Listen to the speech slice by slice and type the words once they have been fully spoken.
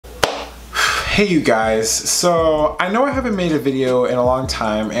Hey you guys, so I know I haven't made a video in a long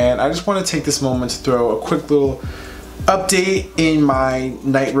time and I just want to take this moment to throw a quick little update in my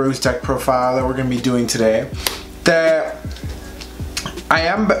Nightrose deck profile that we're going to be doing today.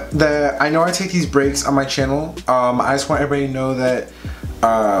 I know I take these breaks on my channel. I just want everybody to know that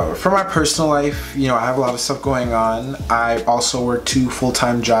for my personal life, you know, I have a lot of stuff going on. I also work 2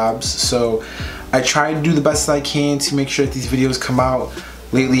 full-time jobs, so I try to do the best that I can to make sure that these videos come out.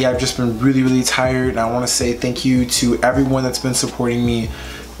 Lately, I've just been really tired, and I want to say thank you to everyone that's been supporting me,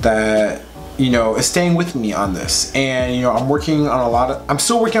 that, you know, is staying with me on this. And, you know, I'm still working on a lot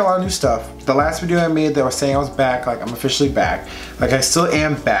of new stuff. The last video I made that was saying I was back, like, I'm officially back. Like, I still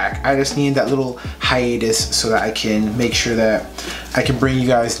am back. I just need that little hiatus so that I can make sure that I can bring you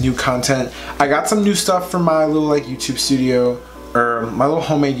guys new content. I got some new stuff from my little, like, YouTube studio, or my little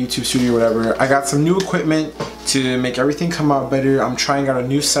homemade YouTube studio or whatever. I got some new equipment to make everything come out better. I'm trying out a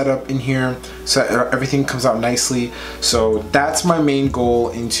new setup in here so that everything comes out nicely. So that's my main goal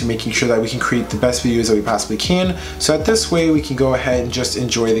into making sure that we can create the best videos that we possibly can, so that this way we can go ahead and just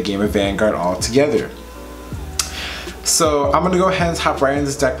enjoy the game of Vanguard all together. So I'm gonna go ahead and hop right into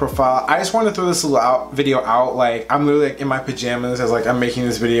this deck profile. I just want to throw this little video out. Like, I'm literally like in my pajamas as like I'm making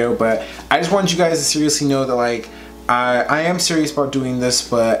this video, but I just want you guys to seriously know that, like, I am serious about doing this,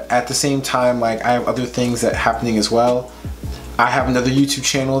 but at the same time, like, I have other things that are happening as well. I have another YouTube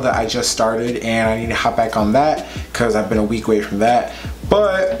channel that I just started, and I need to hop back on that because I've been a week away from that.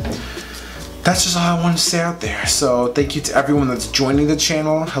 But that's just all I want to say out there. So thank you to everyone that's joining the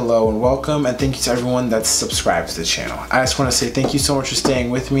channel. Hello and welcome, and thank you to everyone that's subscribed to the channel. I just want to say thank you so much for staying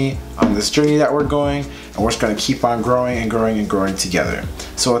with me on this journey that we're going, and we're just going to keep on growing and growing and growing together.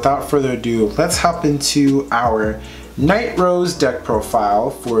 So without further ado, let's hop into our Nightrose deck profile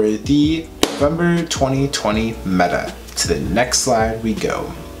for the November 2020 meta. To the next slide we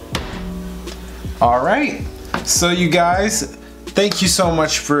go. Alright, so you guys, thank you so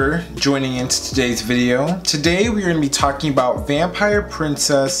much for joining into today's video. Today we are going to be talking about Vampire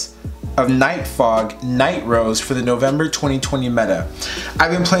Princess of Nightfog Nightrose for the November 2020 meta. I've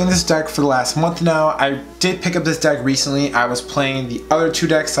been playing this deck for the last month now. I did pick up this deck recently. I was playing the other 2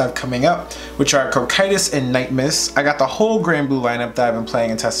 decks I have coming up, which are Cocytus and Nightmiss. I got the whole granblue lineup that I've been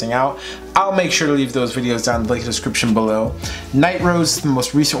playing and testing out. I'll make sure to leave those videos down in the link description below. Nightrose is the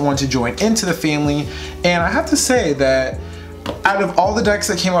most recent one to join into the family, and I have to say that out of all the decks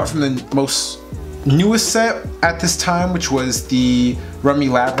that came out from the most newest set at this time, which was the Rummy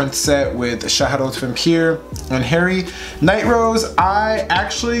Labyrinth set with Shadowy Vampire and Harry, Nightrose, I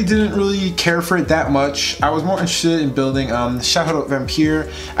actually didn't really care for it that much. I was more interested in building Shadowy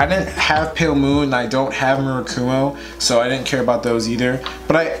Vampire. I didn't have Pale Moon, and I don't have Murakumo, so I didn't care about those either.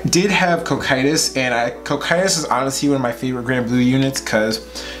 But I did have Cocytus, and Cocytus is honestly one of my favorite granblue units because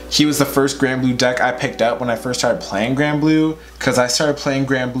he was the first granblue deck I picked up when I first started playing granblue, because I started playing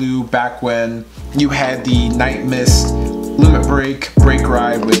granblue back when you had the Night Mist, Limit Break, Break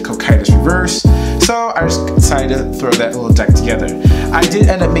Ride with Cocytus Reverse. So I just decided to throw that little deck together. I did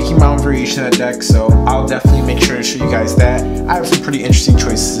end up making my own variation of that deck, so I'll definitely make sure to show you guys that. I have some pretty interesting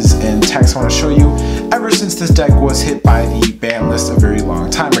choices and techs I want to show you ever since this deck was hit by the ban list a very long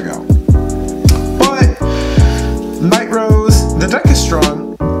time ago. But Nightrose, the deck is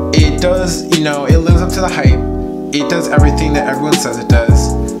strong. It does, you know, it lives up to the hype. It does everything that everyone says it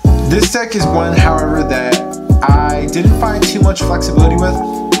does. This deck is one, however, that I didn't find too much flexibility with,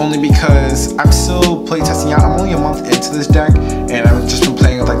 only because I'm still playtesting out. I'm only a month into this deck, and I've just been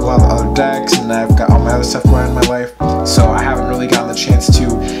playing with like a lot of other decks, and I've got all my other stuff going on in my life, so I haven't really gotten the chance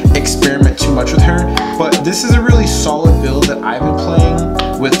to experiment too much with her. But this is a really solid build that I've been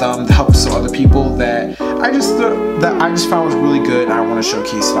playing with the help of some other people that I just found was really good, and I want to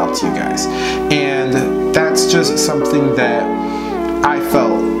showcase it out to you guys. And that's just something that I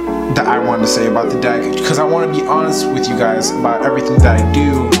felt that I wanted to say about the deck, because I want to be honest with you guys about everything that I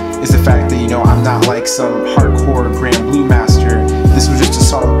do. Is the fact that, you know, I'm not like some hardcore granblue master. This was just a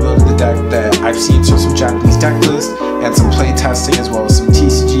solid build of the deck that I've seen from some Japanese deck lists and some play testing, as well as some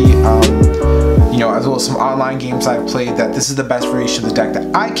TCG, you know, as well as some online games I've played, that this is the best variation of the deck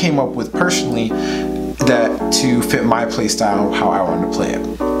that I came up with personally, that to fit my playstyle, how I wanted to play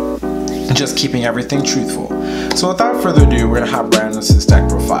it. Just keeping everything truthful. So without further ado, we're gonna hop right into this deck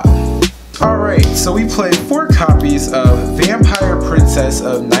profile. Alright, so we play 4 copies of Vampire Princess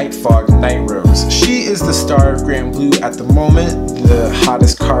of Nightfog Nightrose. She is the star of granblue at the moment, the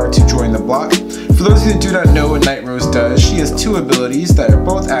hottest card to join the block. For those of you who do not know what Nightrose does, she has 2 abilities that are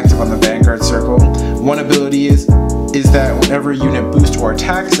both active on the Vanguard circle. One ability is is that whenever a unit boosts or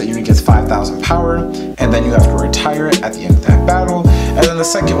attacks, that unit gets 5,000 power, and then you have to retire it at the end of that battle. And then the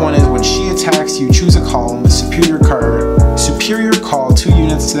second one is when she attacks, you choose a column with superior call 2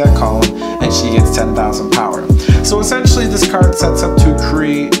 units to that column, and she gets 10,000 power. So essentially this card sets up to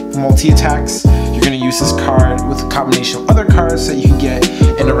create multi-attacks. You're going to use this card with a combination of other cards so that you can get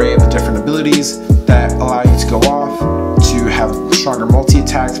an array of different abilities that allow you to go off to have stronger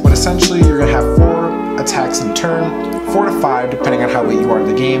multi-attacks, but essentially you're going to have 4 attacks in turn, 4 to 5 depending on how late you are in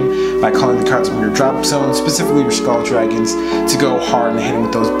the game, by calling the cards from your drop zone, specifically your skull dragons, to go hard and hitting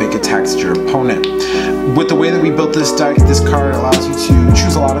with those big attacks at your opponent. With the way that we built this deck, this card allows you to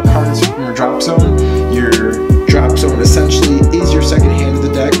choose a lot of cards from your drop zone. Your drop zone essentially is your second hand of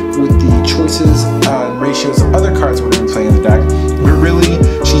the deck with the choices and ratios of other cards we're going to play in the deck, but really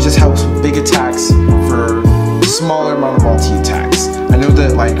she just helps with big attacks for smaller amount of multi-attacks. I know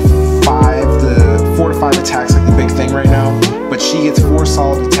that like 4 to 5 attacks like the big thing right now, but she gets 4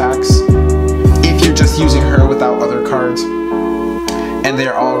 solid attacks if you're just using her without other cards, and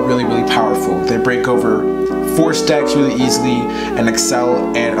they're all really powerful. They break over force decks really easily, and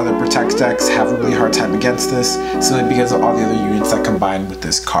Excel and other protect decks have a really hard time against this, simply because of all the other units that combine with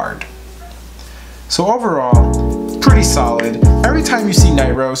this card. So overall, pretty solid. Every time you see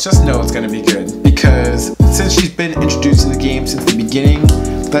Nightrose, just know it's going to be good, because since she's been introduced in the game since the beginning,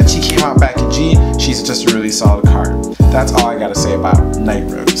 that she came out back in G, she's just a really solid card. That's all I gotta say about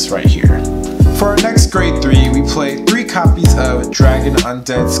Nightrose right here. For our next grade 3, we play 3 copies of Dragon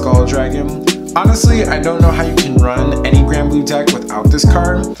Undead Skull Dragon. Honestly, I don't know how you can run any granblue deck without this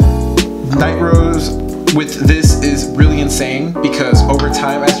card. Nightrose with this is really insane, because over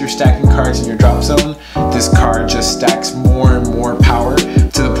time as you're stacking cards in your drop zone, this card just stacks more and more power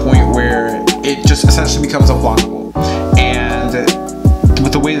to the point where it just essentially becomes unblockable. And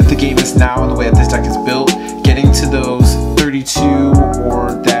with the way that the game is now and the way that this deck is built, getting to those 32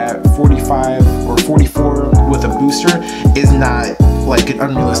 or that 45 or 44 with a booster is not like an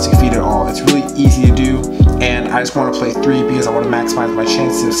unrealistic feat at all. It's really easy to do, and I just want to play 3 because I want to maximize my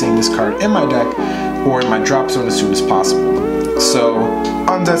chances of seeing this card in my deck or in my drop zone as soon as possible. So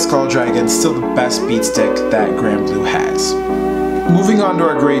Undead Skull Dragon, still the best beat stick that granblue has. Moving on to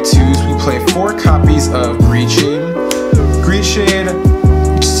our grade 2s, we play 4 copies of Greedshade. Greedshade,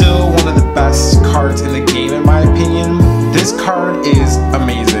 still one of the best cards in the game in my opinion. This card is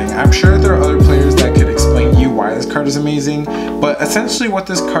amazing. I'm sure there are other players that could explain to you why this card is amazing, but essentially what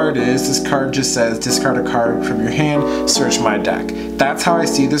this card is, this card just says discard a card from your hand, search my deck. That's how I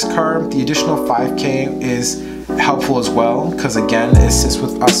see this card. The additional 5k is helpful as well, because again it assists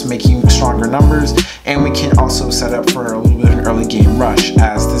with us making stronger numbers, and we can also set up for a little bit of an early game rush,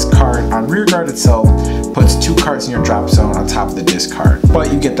 as this card on rearguard itself puts 2 cards in your drop zone on top of the discard,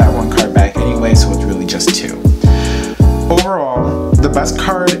 but you get that 1 card back anyway, so it's really just 2. Overall, the best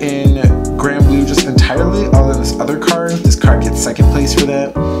card in granblue just entirely, other than this other card, this card gets 2nd place for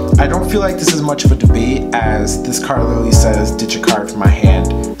that. I don't feel like this is much of a debate, as this card literally says ditch a card from my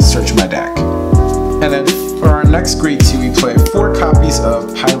hand, search my deck. And then for our next grade 2, we play 4 copies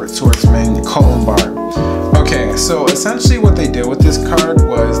of Pirate Swordsman Columbar. Okay, so essentially what they did with this card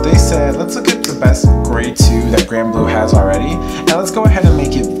was they said, let's look at the best grade 2 that granblue has already, and let's go ahead and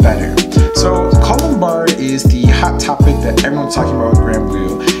make it better. So Columbar is the hot topic that everyone's talking about with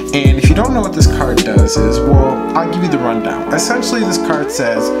granblue, and if you don't know what this card does is, well, I'll give you the rundown. Essentially this card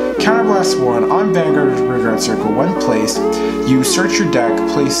says, counterblast 1 on Vanguard rearguard circle. When placed, you search your deck,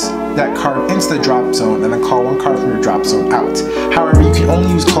 place that card into the drop zone, and then call 1 card from your drop zone out. However, you can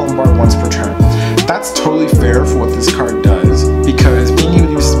only use Columbar once per turn. That's totally fair for what this card does, because being able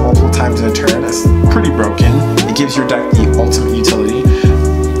to use this multiple times in a turn is pretty broken. It gives your deck the ultimate utility.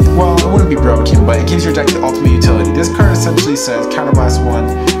 Well, it wouldn't be broken, but it gives your deck the ultimate utility. This card essentially says counterblast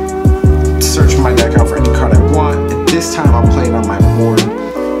 1, search my deck out for any card I want, and this time I'll play it on my board.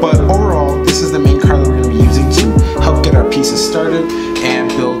 But overall, this is the main card that we're going to be using to help get our pieces started and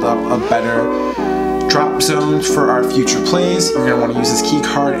build up a better drop zone for our future plays. You're going to want to use this key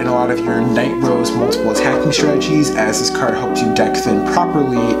card in a lot of your Nightrose multiple attacking strategies, as this card helps you deck thin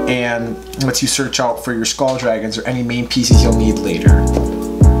properly and lets you search out for your skull dragons or any main pieces you'll need later.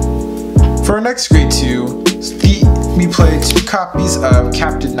 For our next grade 2, we play 2 copies of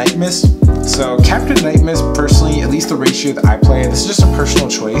Captain Nightmist. So Captain Nightmist, personally, at least the ratio that I play, this is just a personal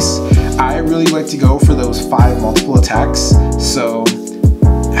choice. I really like to go for those 5 multiple attacks. So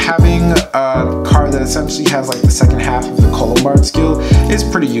having a card that essentially has like the second half of the Columbar skill is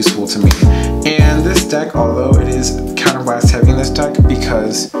pretty useful to me. And this deck, although it is counterblast heavy in this deck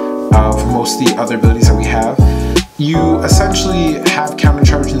because of most of the other abilities that we have, you essentially have counter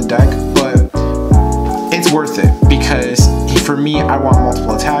charge in the deck, but it's worth it, because for me, I want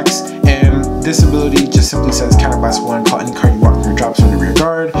multiple attacks, and this ability just simply says counterblast 1, call any card you want from your drops from the rear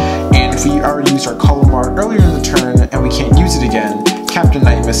guard, and if we already used our column bar earlier in the turn and we can't use it again, Captain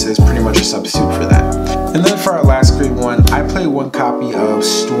Night Mist is pretty much a substitute for that. And then for our last grade 1, I play 1 copy of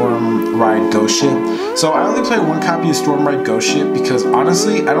Storm Ride Ghost Ship. So I only play 1 copy of Storm Ride Ghost Ship because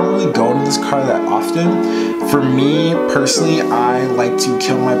honestly, I don't really go into this card that often. For me, personally, I like to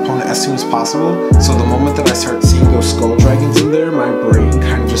kill my opponent as soon as possible. So the moment that I start seeing those Skull Dragons in there, my brain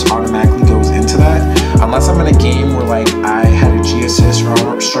kind of just automatically goes into that. Unless I'm in a game where like I had a G assist or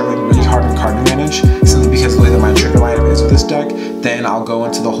I'm struggling really hard in card advantage, simply because of the way that my trigger lineup is with this deck, then I'll go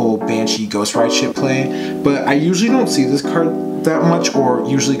into the whole Banshee Ghost Ride Ship play. But I usually don't see this card that much, or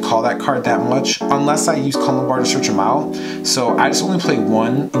usually call that card that much, unless I use column bar to search them out. So I just only play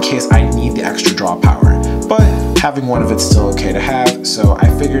 1 in case I need the extra draw power. But having 1 of it's still okay to have, so I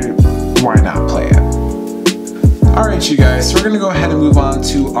figured why not play it. Alright you guys, so we're going to go ahead and move on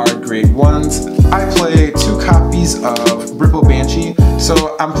to our grade 1s. I play 2 copies of Ripple Banshee.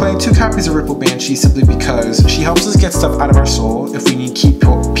 So I'm playing 2 copies of Ripple Banshee simply because she helps us get stuff out of our soul if we need key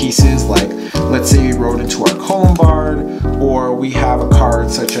pieces, like let's say we rode into our column bard, or we have a card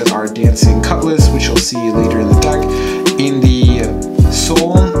such as our Dancing Cutlass, which you'll see later in the deck, in the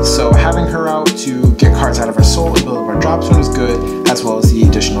soul. So having her out to get cards out of our soul and build up our drop zone is good, as well as the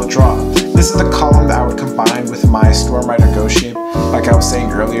additional draw. This is the column that I would combine with my Storm Rider Ghost Shape, like I was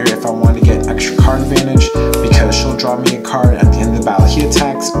saying earlier, if I wanted to get extra card advantage, because she'll draw me a card at the end of the battle he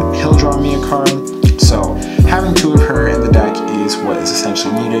attacks, he'll draw me a card. So having 2 of her in the deck is what is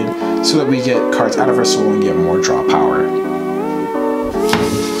essentially needed, so that we get cards out of our soul and get more draw power.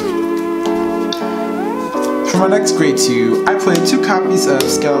 For my next grade 2, I played 2 copies of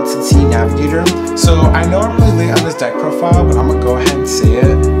Skeleton Sea Navigator. So I know I'm really late on this deck profile, but I'm gonna go ahead and say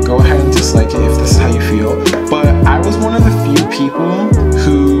it. Go ahead and dislike it if this is how you feel. But I was one of the few people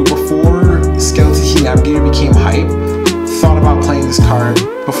who, before Skeleton Sea Navigator became hype, thought about playing this card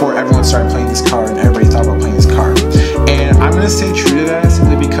before everyone started playing this card and everybody thought about playing this card. And I'm gonna stay true to that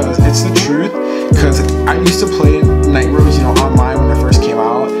simply because it's the truth. Because I used to play Nightrose, you know, online when it first came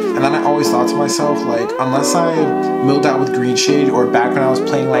out, and then I always thought to myself, like, unless I milled out with Greed Shade, or back when I was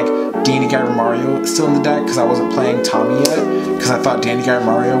playing like Danny Guy Mario still in the deck, because I wasn't playing Tommy yet, because I thought Danny Guy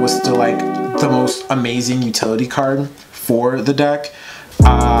Mario was still like the most amazing utility card for the deck.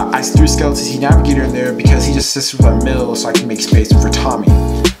 I threw Skeleton Sea Navigator in there because he just sits with a mill, so I can make space for Tommy.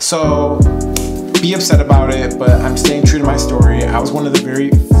 So be upset about it, but I'm staying true to my story. I was one of the very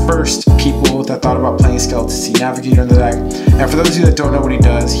first people that thought about playing Skeleton Sea Navigator in the deck. And for those of you that don't know what he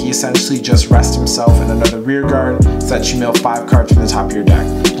does, he essentially just rests himself in another rear guard so that you mill 5 cards from the top of your deck.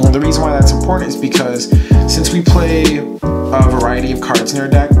 And the reason why that's important is because since we play a variety of cards in our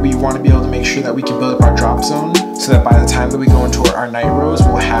deck, we want to be able to make sure that we can build up our drop zone so that by the time that we go into our Nightrose,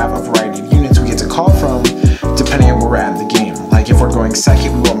 we'll have a variety of units we get to call from depending on where we're at in the game. Like if we're going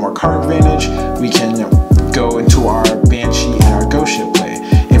second, we want more card advantage, we can go into our Banshee and our Ghost Ship play.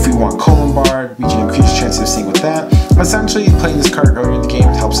 If we want Column Bard, we can increase the chances of seeing with that. Essentially, playing this card earlier in the game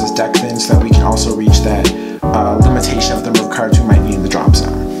helps us deck thin so that we can also reach that limitation of the number of cards we might need in the drop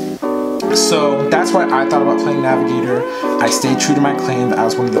zone. So that's why I thought about playing Navigator. I stayed true to my claim that I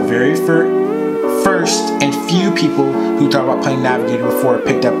was one of the very first and few people who thought about playing Navigator before it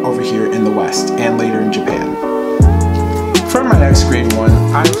picked up over here in the West and later in Japan. For my next grade 1,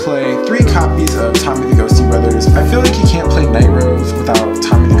 I play 3 copies of Tommy the Ghosty Brothers. I feel like you can't play Nightrose without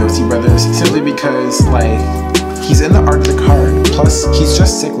Tommy the Ghosty Brothers simply because, like, he's in the art of the card. Plus, he's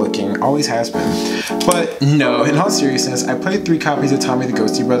just sick looking, always has been. But no, in all seriousness, I played 3 copies of Tommy the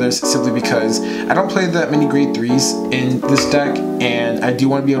Ghosty Brothers simply because I don't play that many grade 3s in this deck, and I do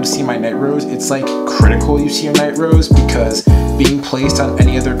want to be able to see my Nightrose. It's like critical you see your Nightrose because being placed on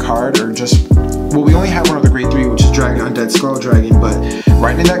any other card or just, well, we only have one other grade 3, which is Dragon Undead Skull Dragon, but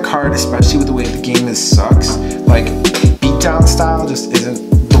right in that card, especially with the way the game is sucks, like beatdown style just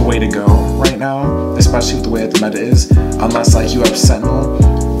isn't the way to go right now, especially with the way that the meta is, unless like you have Sentinel,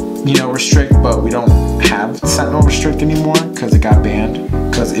 you know, restrict, but we don't have Sentinel restrict anymore because it got banned,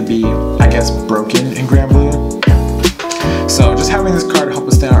 because it'd be, I guess, broken in granblue. So just having this card help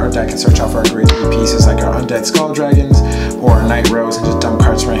us stay on our deck and search out for our grade 3 pieces like our Undead Skull Dragons or Nightrose and just dump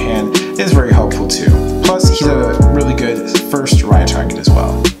cards from our hand is very helpful too. Plus, he's a really good first riot target as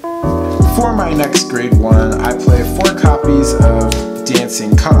well. For my next grade 1, I play 4 copies of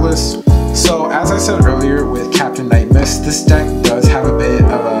Dancing Cutlass. So as I said earlier with Captain Night Mist, this deck does have a bit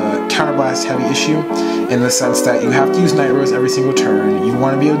of a counterblast heavy issue in the sense that you have to use Nightrose every single turn. You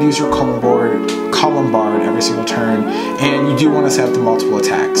want to be able to use your column bombard every single turn, and you do want to set up the multiple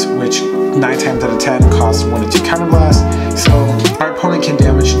attacks, which 9 times out of 10 costs 1 to 2 counterblasts. So our opponent can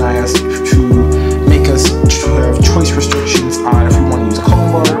damage deny us to make us have choice restrictions on if we want to use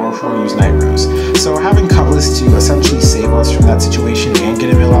bombard or if we want to use Nightrose. So having Cutlass to essentially save us from that situation and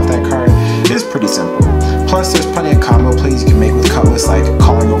get a mill off that card is pretty simple. Plus, there's plenty of combo plays you can make with Cutlass, like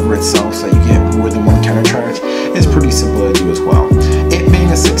calling over itself so that you get more than 1 counter charge. It's pretty simple to do as well. It being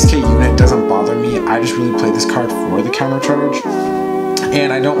a 6k unit doesn't bother me. I just really play this card for the counter charge.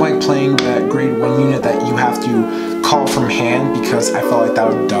 And I don't like playing that grade 1 unit that you have to call from hand, because I felt like that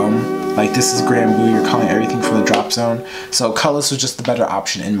was dumb. Like, this is granblue, you're calling everything from the drop zone. So Cutlass was just the better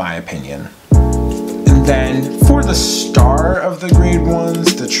option in my opinion. And then for the star of the grade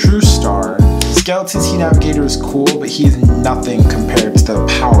 1s, the true star, Skeleton Sea Navigator is cool, but he is nothing compared to the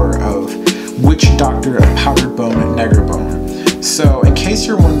power of Witch Doctor of Powdered Bone and Negerbone. So in case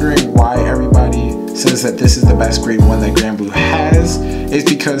you're wondering why everybody says that this is the best grade 1 that granblue has, is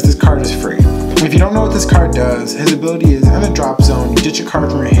because this card is free. If you don't know what this card does, his ability is in the drop zone, you ditch a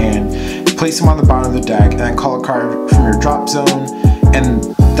card from your hand, you place him on the bottom of the deck, and then call a card from your drop zone, and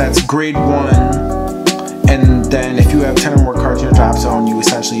that's grade 1. And then if you have 10 or more cards in your drop zone, you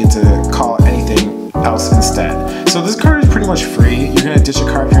essentially get to call anything else instead. So this card is pretty much free. You're going to ditch a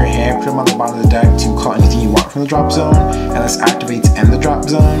card from your hand, put them on the bottom of the deck to call anything you want from the drop zone, and this activates in the drop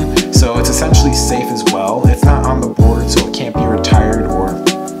zone. So it's essentially safe as well. It's not on the board, so it can't be retired or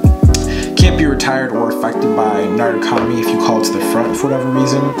affected by Narconomy if you call it to the front for whatever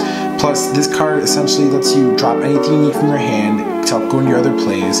reason. Plus, this card essentially lets you drop anything you need from your hand to help go into your other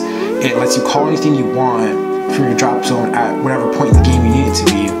plays. It lets you call anything you want from your drop zone at whatever point in the game you need it to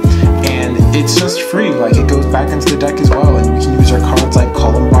be. And it's just free, like it goes back into the deck as well, and we can use our cards like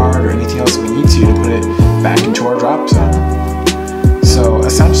bombard or anything else we need to put it back into our drop zone. So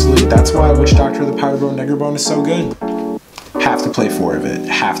essentially, that's why Witch Doctor of the Powdered Bone Negerbone is so good. Have to play 4 of it,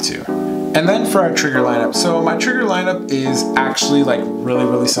 have to. And then for our trigger lineup, so my trigger lineup is actually like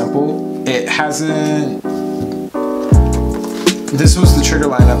really simple. It hasn't, this was the trigger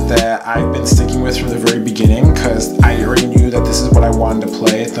lineup that I've been sticking with from the very beginning, because I already knew that this is what I wanted to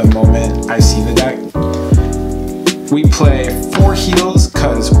play the moment I see the deck. We play 4 heals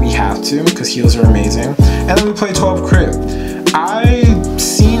because we have to, because heals are amazing, and then we play 12 crit. I've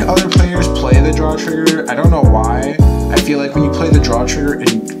seen other players play the draw trigger. I don't know why. I feel like when you play the draw trigger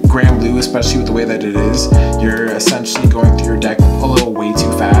in granblue, especially with the way that it is, you're essentially going through your deck a little way too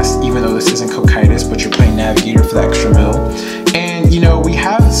fast, even though this isn't Cocytus, but you're playing Navigator for the extra mill. And you know, we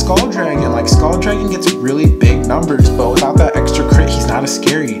have Skull Dragon. Like, Skull Dragon gets really big numbers, but without that extra crit, he's not as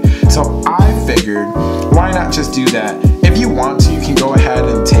scary. So I figured, why not just do that? If you want to, you can go ahead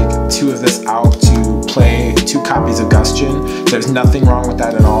and take 2 of this out to play 2 copies of Gustion. There's nothing wrong with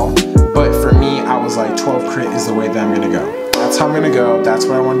that at all. But for me, I was like, 12 crit is the way that I'm gonna go. That's how I'm gonna go. That's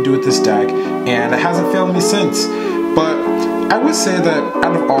what I want to do with this deck, and it hasn't failed me since. But I would say that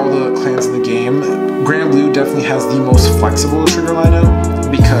out of all the clans in the game, granblue definitely has the most flexible trigger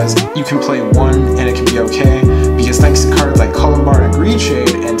lineup, because you can play 1 and it can be okay, because thanks to cards like bombard and Green Shade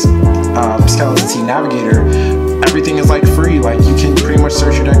and Skeleton Sea Navigator, everything is like free. Like, you can pretty much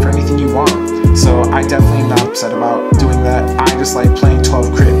search your deck for anything you want. So I definitely am not upset about doing that. I just like playing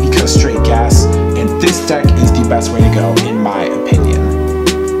 12 crit because straight gas, and this deck is the best way to go in my opinion.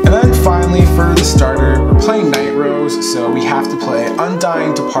 And then finally, for the starter, we're playing Nightrose, so we have to play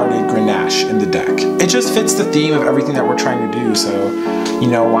Undying Departed Grenache in the deck. It just fits the theme of everything that we're trying to do, so you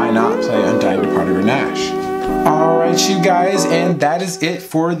know, why not play Undying Departed Grenache? Alright you guys, and that is it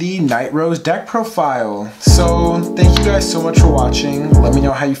for the Nightrose deck profile. So thank you guys so much for watching. Let me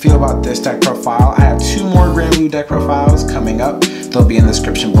know how you feel about this deck profile. I have 2 more granblue deck profiles coming up. They'll be in the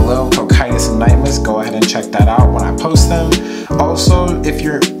description below. Cocytus and Nightless, go ahead and check that out when I post them. Also, if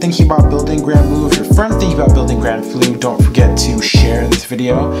you're thinking about building granblue, if your friend's thinking about building granblue, don't forget to share this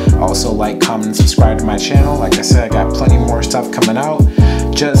video. Also, like, comment, and subscribe to my channel. Like I said, I got plenty more stuff coming out.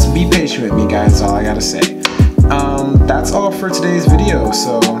 Just be patient with me, guys, is all I gotta say. That's all for today's video,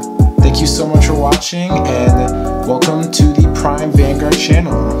 so thank you so much for watching, and welcome to the Prime Vanguard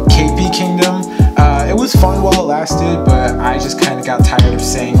channel. KP Kingdom, it was fun while it lasted, but I just kind of got tired of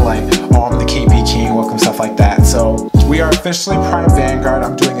saying like, oh, I'm the KP King, welcome, stuff like that. So we are officially Prime Vanguard.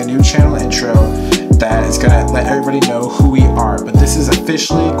 I'm doing a new channel intro that is gonna let everybody know who we are, but this is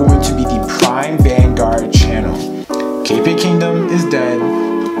officially going to be the Prime Vanguard channel. KP Kingdom is dead.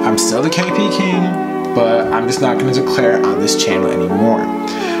 I'm still the KP King, but I'm just not going to declare on this channel anymore.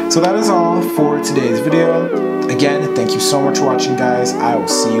 So that is all for today's video. Again, thank you so much for watching, guys. I will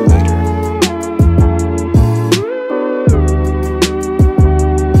see you later.